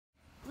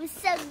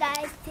up,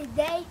 guys?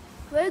 Today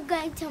we're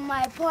going to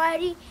my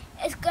party.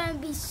 It's gonna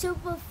be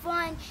super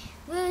fun.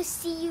 We'll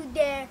see you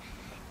there.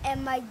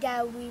 And my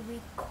dad will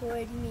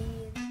record me.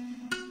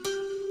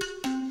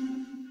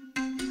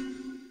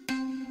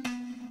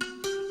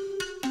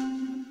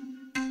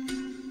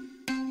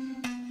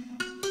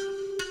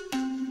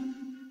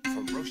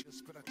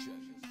 Ferocious Production.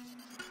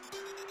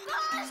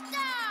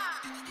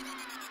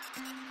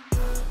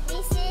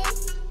 This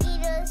is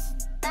Eaters,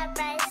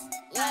 Peppers,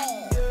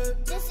 yeah.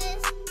 This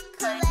is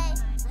Kool-Aid,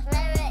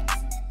 lyrics,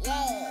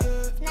 yeah.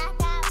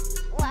 Snack out,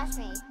 watch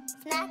me.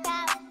 Snack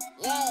out,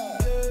 yeah.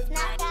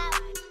 Snack out,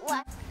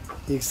 watch me.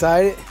 You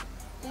excited?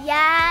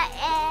 Yeah,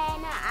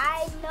 and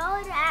I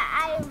know that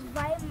I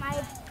invite my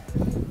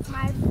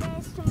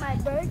friends to my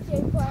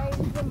birthday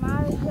party.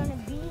 Tomorrow's gonna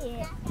be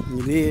it.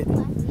 You did?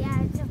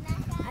 Yeah,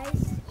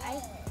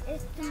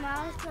 it's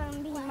tomorrow's gonna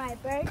be my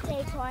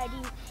birthday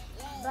party.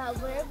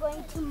 But we're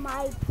going to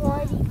my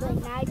party, but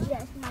not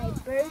just my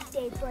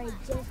birthday party,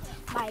 just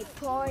my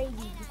party.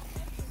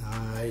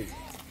 Alright.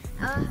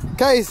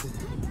 Casey.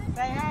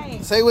 Say hey.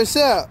 Say what's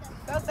up.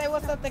 Go say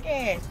what's up to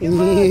Cash.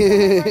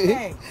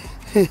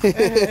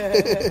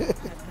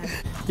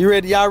 You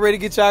ready? Y'all ready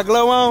to get y'all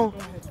glow on?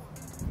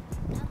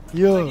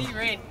 Yeah. He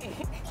ready.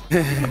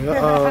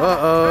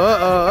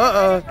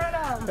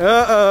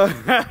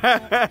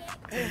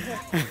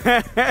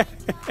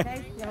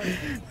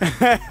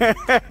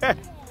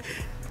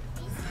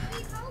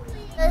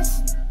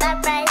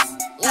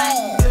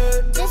 Yeah.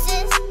 This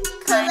is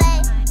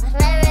Kool-Aid,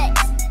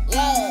 lyrics,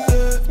 yeah.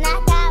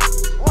 Snack out,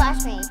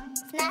 watch me.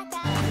 Snack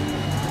out.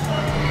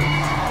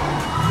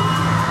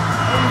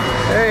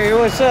 Hey,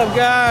 what's up,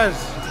 guys?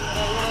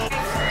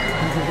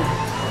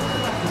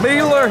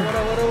 Beeler.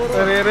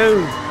 What do you do?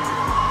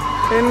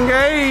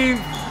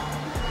 Engage.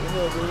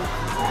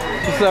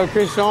 What's up,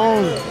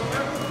 Christian?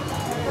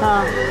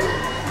 Huh?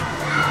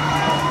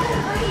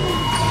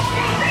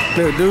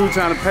 Look, dude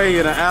trying to pay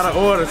you the out of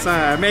order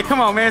sign. Man, come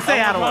on, man.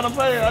 Say out of order.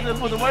 I just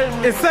put the weight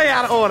on. It's say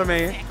out of order,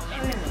 man.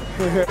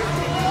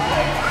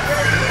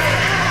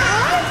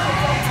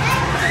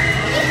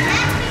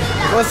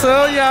 What's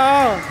up,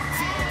 y'all?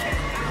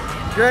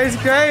 Grace.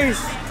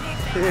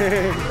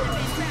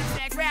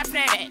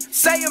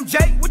 Say MJ,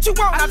 what you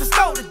want out the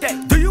store today?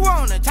 Do you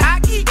want a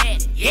Taki?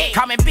 Yeah.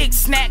 Call me Big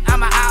Snack,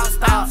 I'm an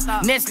all-star.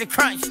 Nestle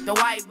Crunch, the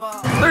white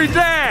ball. Three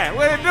times.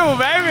 What it do,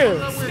 baby?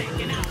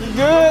 You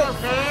good?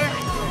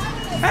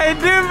 Hey,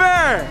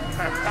 Denver.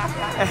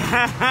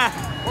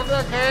 What's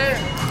up, man?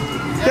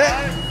 Hey,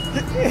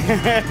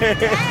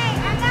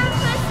 I'm gonna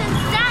put some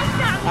socks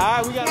on. All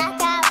right, we got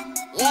Snack out,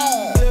 yeah.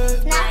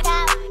 Snack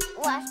out,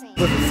 watch me.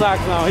 put the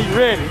socks on. You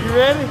ready? You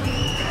ready?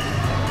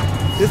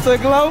 It's a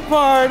glow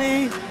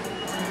party.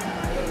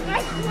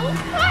 My school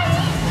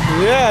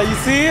party? Yeah, you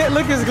see it?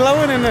 Look, it's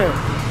glowing in there. Oh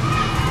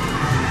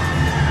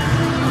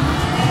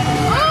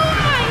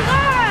my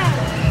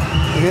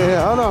God!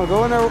 Yeah, hold on.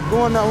 Go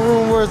in that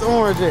room where it's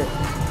orange at.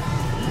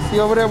 See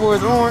over there where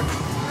it's orange?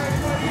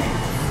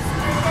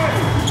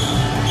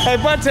 Hey,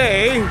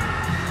 Butty.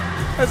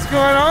 What's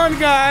going on,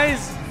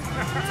 guys?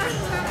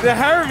 The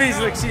Herbies,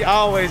 look, she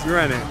always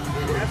running.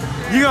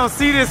 You gonna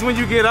see this when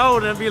you get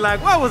older and be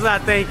like, what was I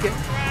thinking?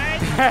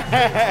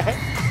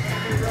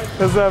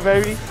 What's up,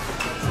 baby?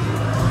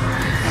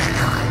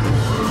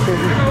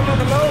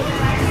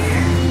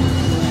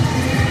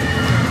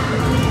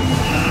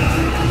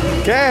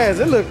 Guys,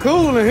 it look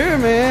cool in here,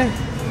 man.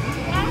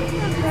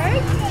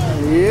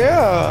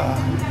 Yeah.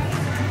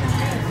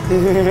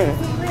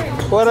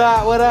 What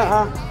up,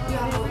 huh?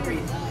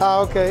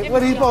 Oh, okay.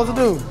 What are you supposed to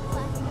do?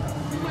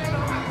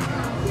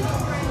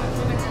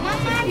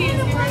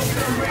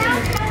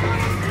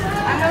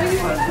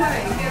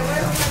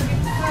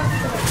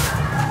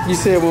 You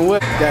said when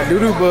what? Got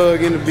Doodoo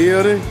Bug in the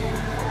building.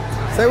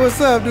 Say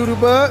what's up, Doodoo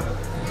Bug.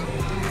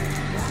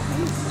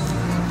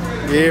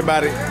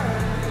 Everybody.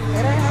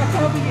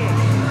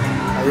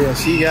 Oh, yeah,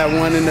 she got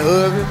one in the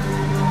oven.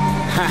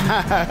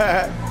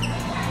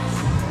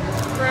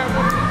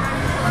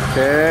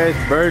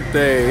 Cash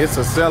birthday. It's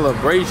a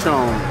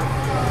celebration.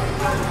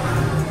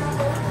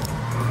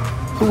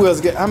 Who else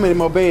got? How many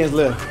more bands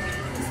left?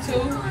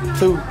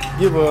 Two.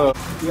 Give her.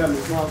 You got me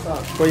small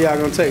sauce. What y'all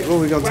gonna take? What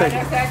we gonna take?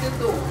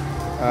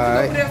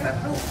 Alright.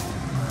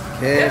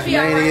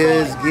 Kashmania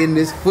is getting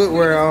this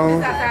footwear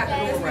on.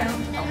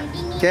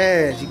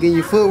 Cash, you getting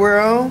your footwear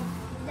on?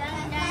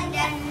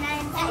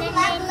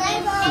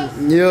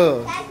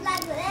 Yeah.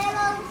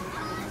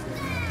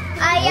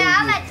 Oh yeah,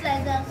 I like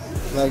Lego.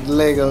 Like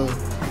Lego.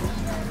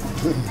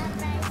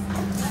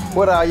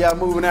 What are y'all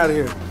moving out of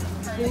here?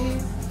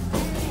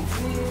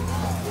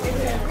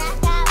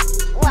 Snack out,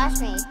 watch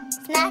me.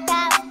 Snack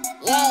out,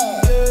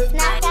 yeah.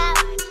 Snack out,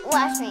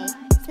 watch me.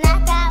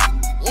 Snack out,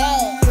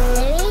 yeah.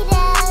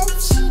 Doritos,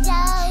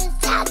 Cheetos,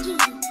 Taki,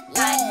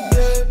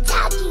 yeah.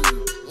 Taki,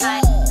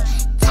 yeah.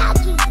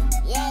 Taki,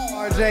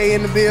 yeah. RJ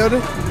in the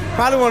building.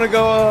 Probably want to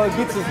go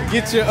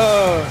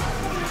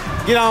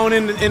get on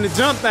in the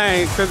jump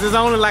thing, cause it's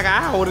only like an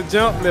hour to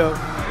jump left.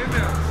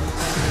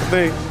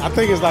 I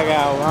think it's like an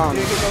hour. I don't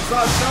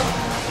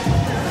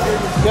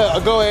know. Yeah,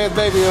 go ahead,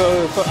 baby.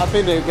 I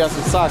think they got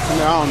some socks in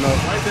there. I don't know.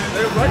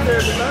 They're right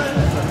there tonight.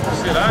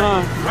 Shit,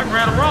 I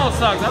grabbed the wrong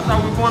socks. I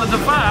thought we wanted the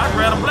 5. I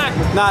grabbed a black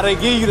one. Nah, they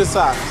give you the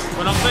socks.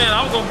 But I'm saying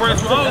I was gonna bring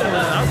some old ones.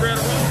 I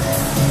grabbed the wrong.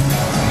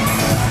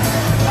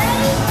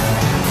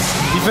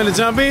 You finna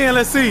jump in?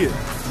 Let's see it.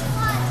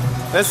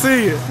 Let's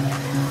see it.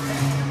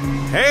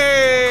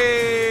 Hey!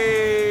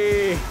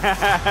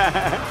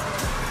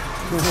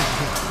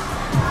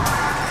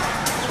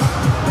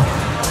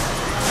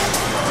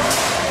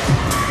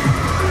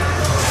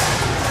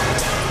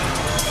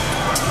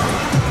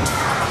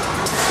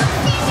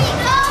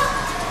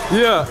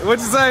 Yeah,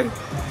 what'd you say?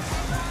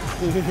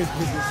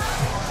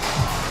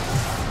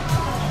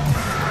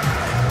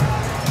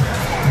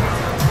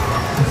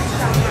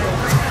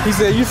 He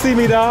said, you see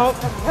me, dog?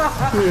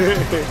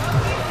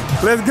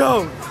 Let's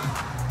go.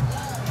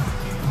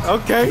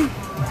 Okay.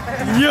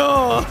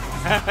 Yo.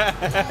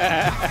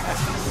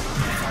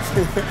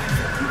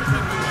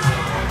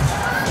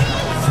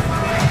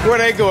 Where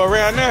they go,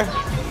 around there?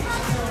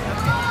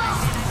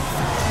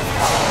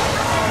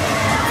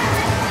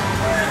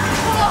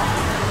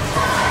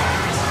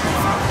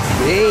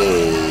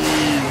 Hey.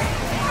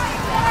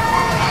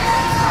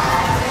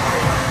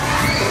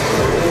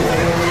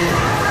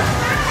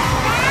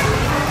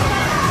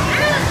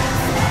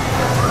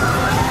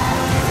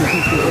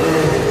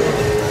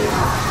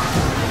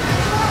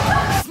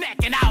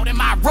 Snacking out in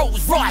my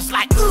Rolls Royce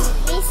like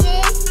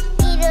Reese's,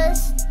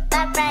 Beatles,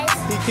 Pop-Tarts.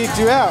 He kicked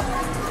you out.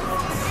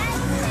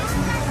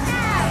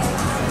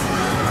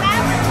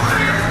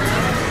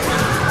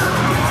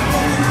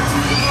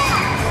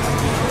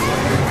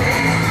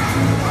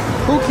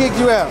 Who kicked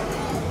you out?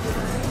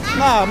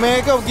 Nah,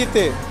 man, go get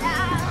that.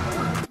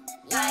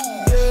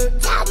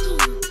 Talkie,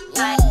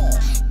 yeah.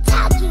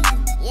 Talkie,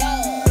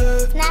 yeah.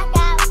 Snack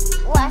out,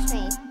 wash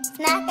me.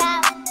 Snack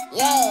out,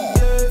 yeah.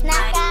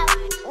 Snack out,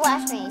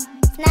 wash me.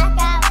 Snack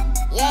out,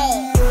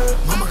 yeah.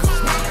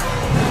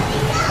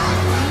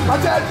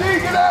 Watch out, G!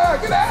 Get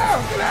out! Get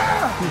out! Get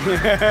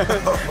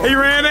out! He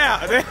ran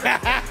out.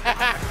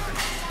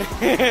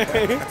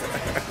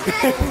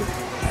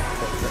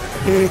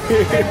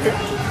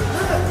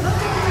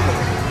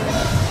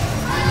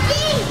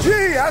 G,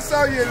 I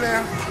saw you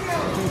now.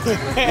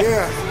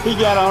 Yeah. He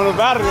got on the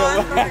bottom of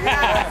it.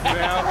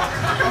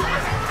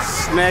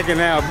 Snacking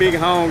out, big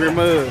hungry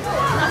mug.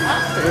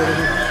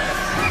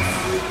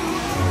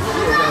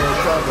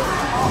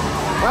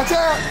 Watch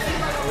out!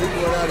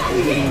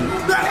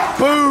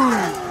 Boom!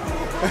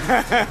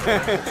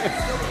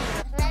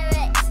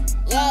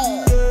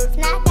 Yeah.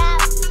 Snack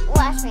out,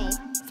 wash me.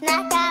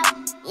 Snack out,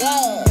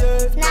 yeah.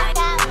 Snack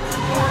out.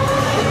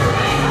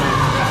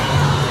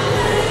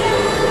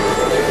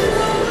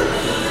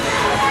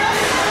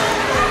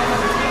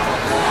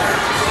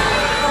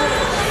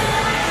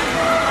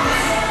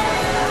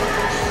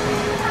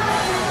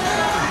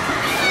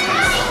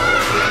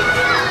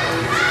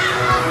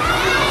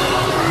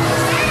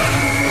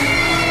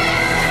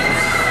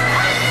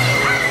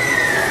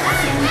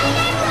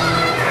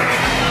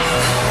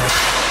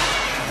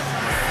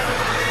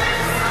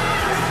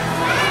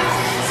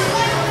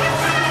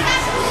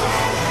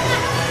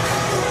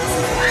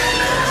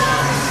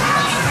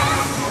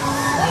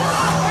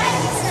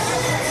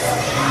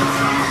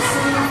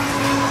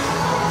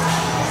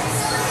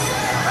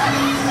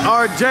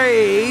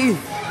 RJ.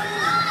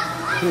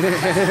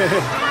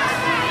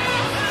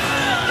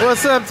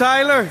 What's up,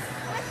 Tyler?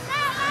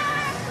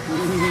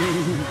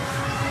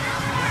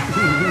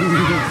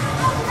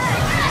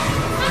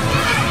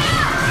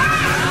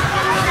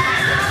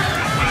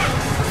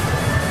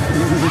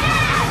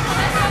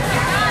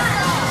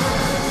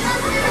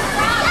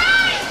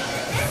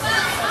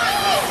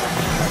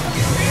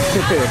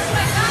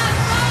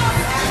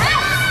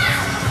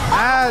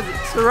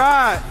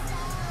 Sarat.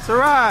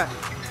 Sarat.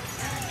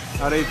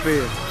 How they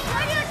feel? What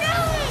are you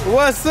doing?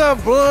 What's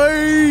up,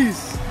 boys?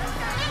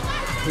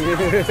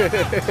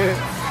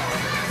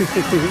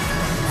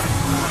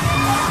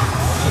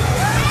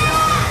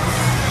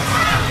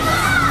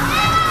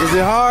 Is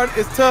it hard?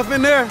 It's tough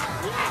in there?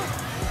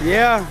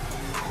 Yeah.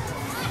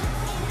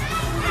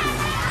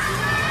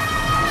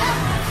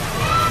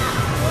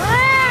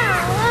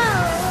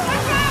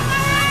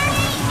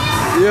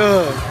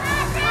 Yeah.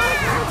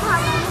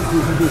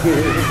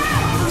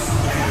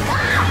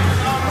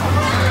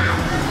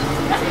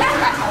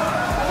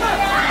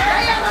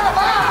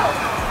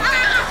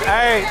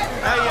 Hey.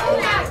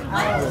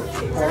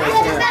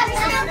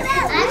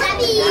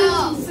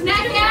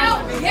 Snack out,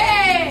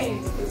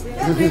 yay!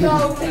 Big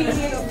old kid.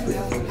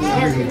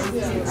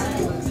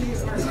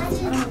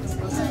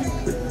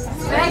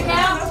 Snack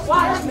out,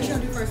 watch me.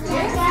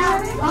 Snack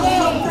out,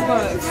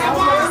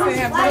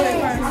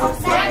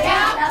 snack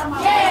out,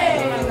 yay!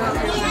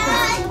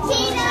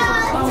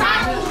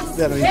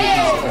 That'll be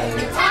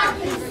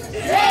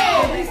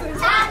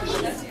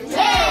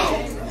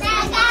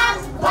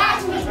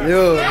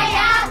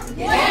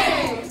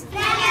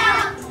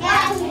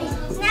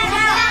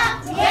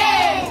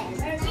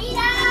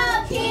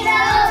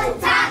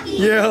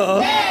Yeah.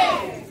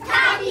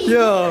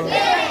 Yeah.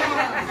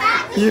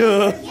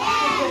 Yeah.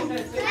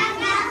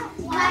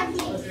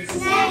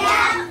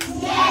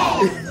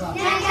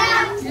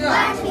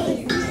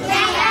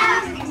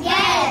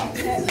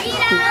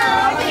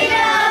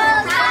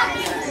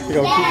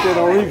 keep that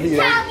on repeat.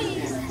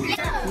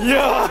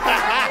 Yo.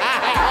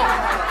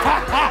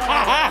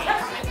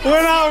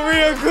 Went out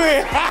real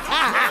quick.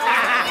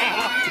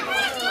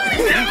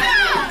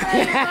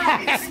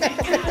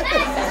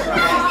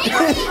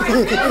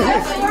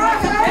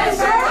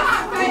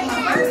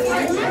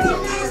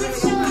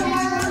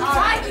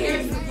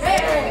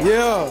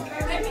 Yeah.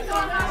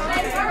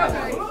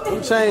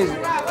 I'm changing.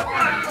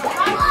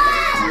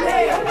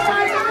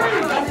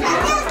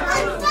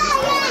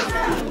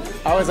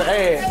 Oh, it's an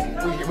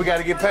ad. We got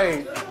to get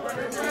paid.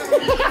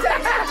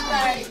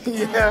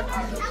 Yeah,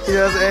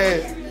 it's an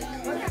ad.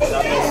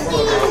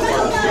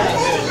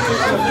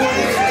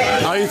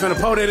 Oh, you finna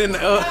pour that in the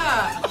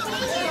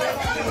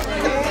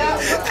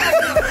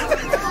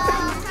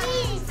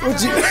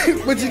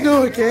What you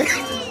doing, Kay?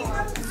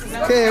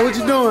 Kay, what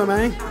you doing,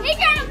 man?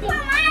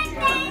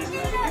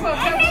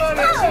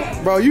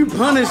 Bro, you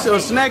punished your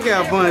snack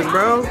out bunch,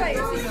 bro.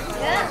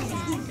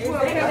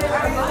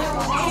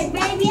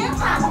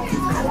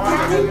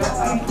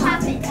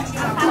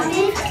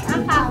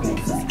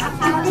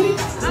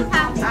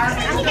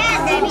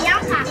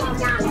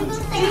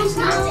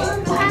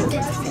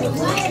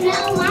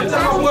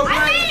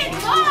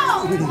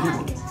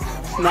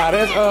 Nah,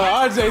 that's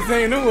RJ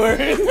saying the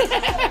word.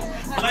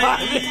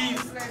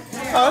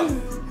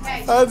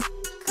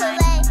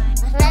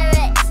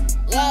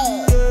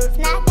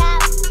 Snack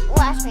out,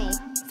 watch me.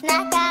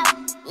 Snack out,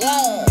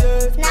 yeah.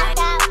 Snack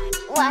out,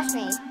 watch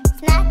me.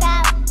 Snack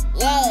out,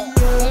 yeah.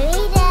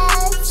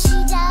 Doritos,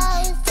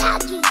 Cheetos,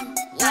 Taki,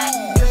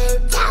 yeah.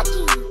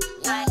 Taki,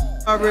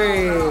 yeah.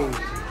 Alright.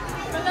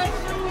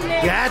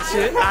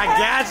 Gotcha. I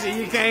got you.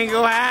 You can't go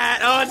hide.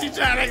 Oh, you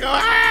trying to go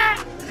hide?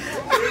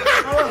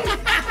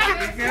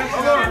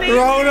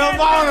 Rolled up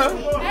on her.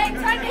 Hey,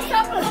 turn this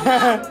up.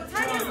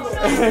 Turn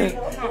this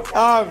up.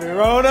 Aubrey,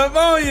 rolled up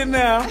on you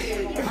now.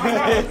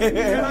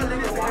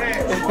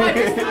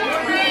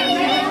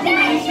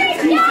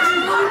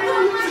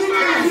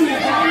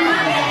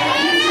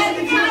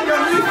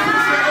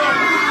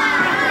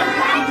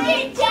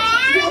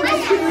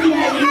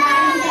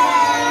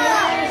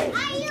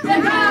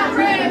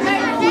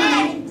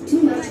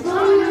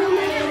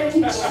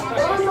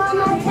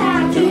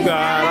 To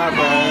God I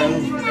pray.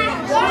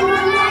 One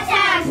more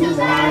time to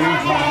God I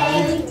pray.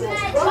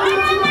 One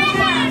more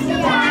time to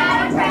God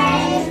I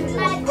pray.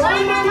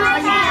 One more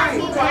time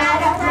to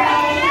God I pray.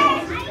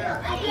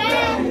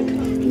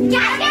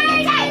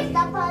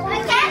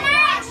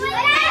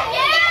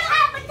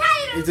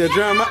 He said,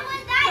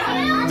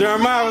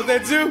 Jeremiah, was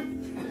that you?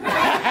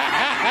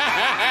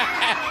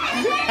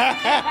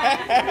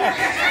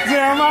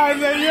 Jeremiah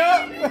said,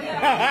 yup.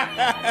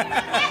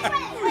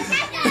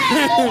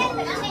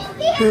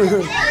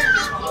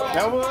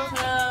 That was?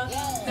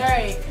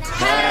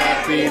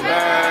 Happy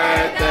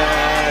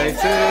birthday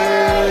to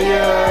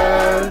you.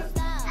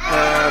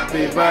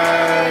 Happy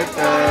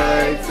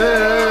birthday to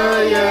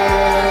you.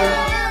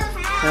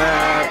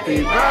 Happy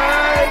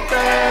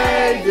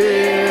birthday,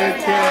 dear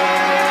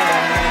Cat.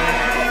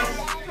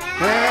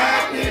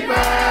 Happy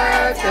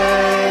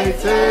birthday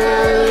to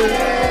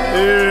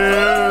you.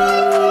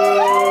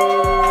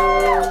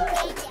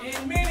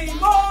 And many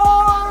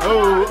more.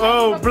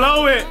 Oh,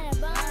 blow it.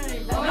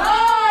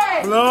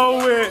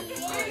 Blow it.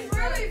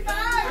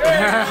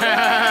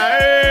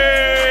 Hey.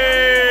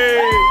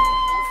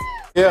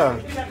 Yeah.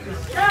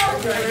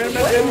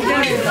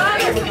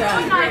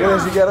 What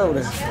else you got over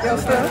there?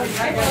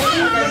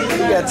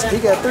 He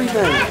got 3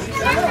 things.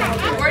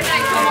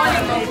 Fortnite, come on,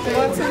 you go.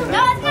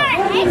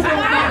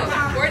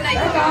 Fortnite,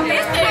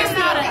 this is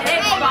not an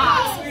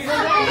Xbox.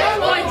 That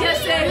boy just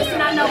said this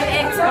and I know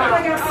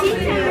Xbox.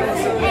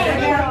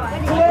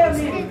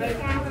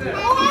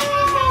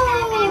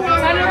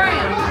 Turn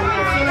around.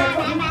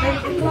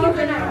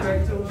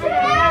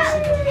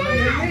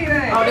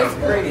 Oh, that's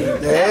pretty.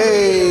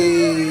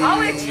 Hey.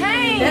 Oh, it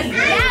changed.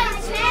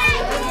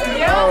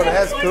 Oh,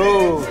 that's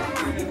cool.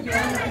 I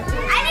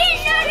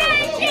didn't know that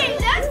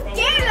changed. I'm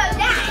scared of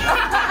that.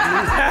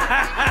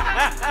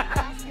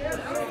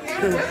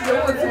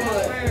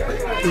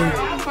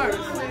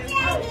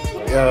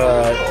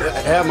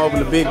 Have him open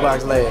the big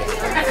box last.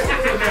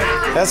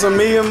 That's a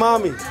me and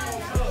mommy.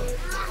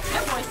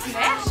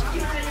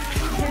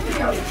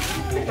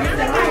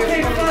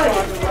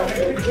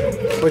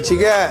 What you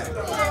got?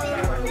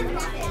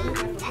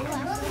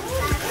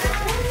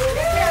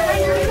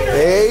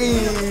 Hey.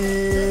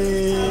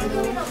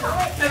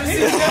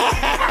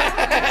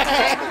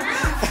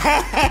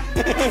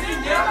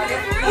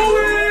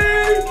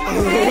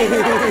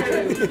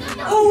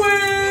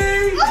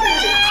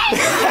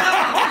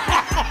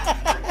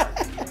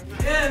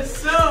 Yes,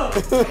 sir.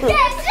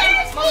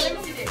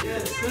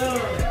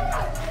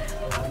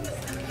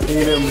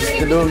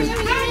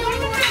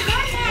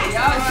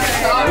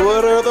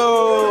 What are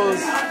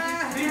those?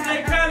 DJ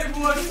Cali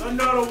boys,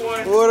 another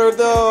one. What are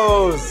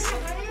those?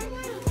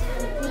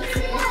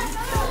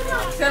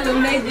 Tell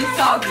them they just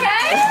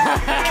okay.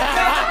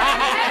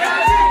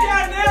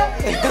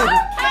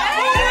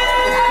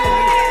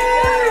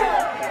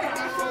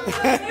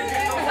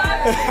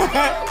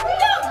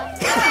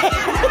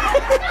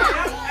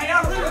 Hey,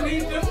 I'm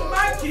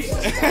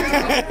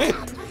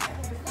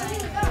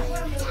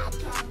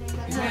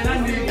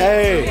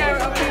Hey,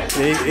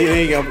 he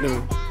ain't opening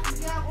it.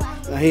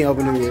 He ain't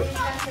opening it yet.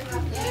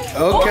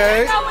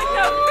 Okay.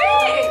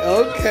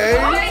 Okay.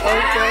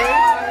 Okay.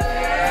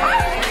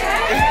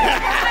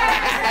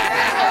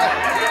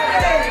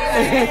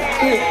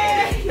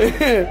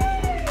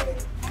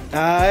 All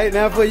right,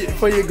 now for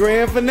your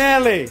grand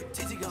finale.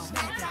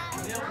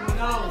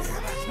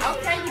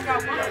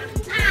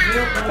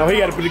 Oh, he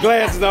got to put the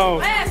glasses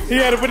on. He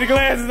got to put the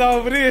glasses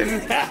on for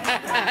this.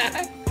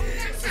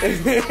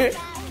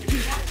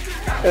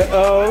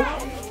 Uh-oh.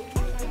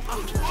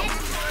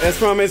 That's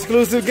from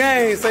Exclusive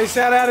Game. Say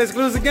shout out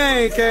Exclusive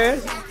Game, Cash.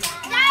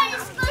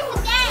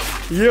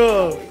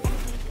 Yo.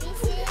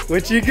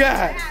 What you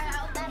got?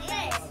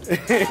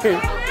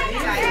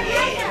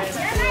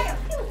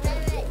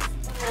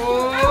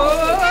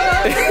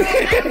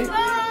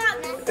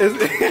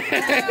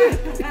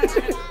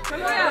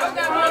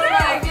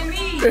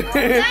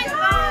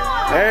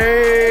 Hey.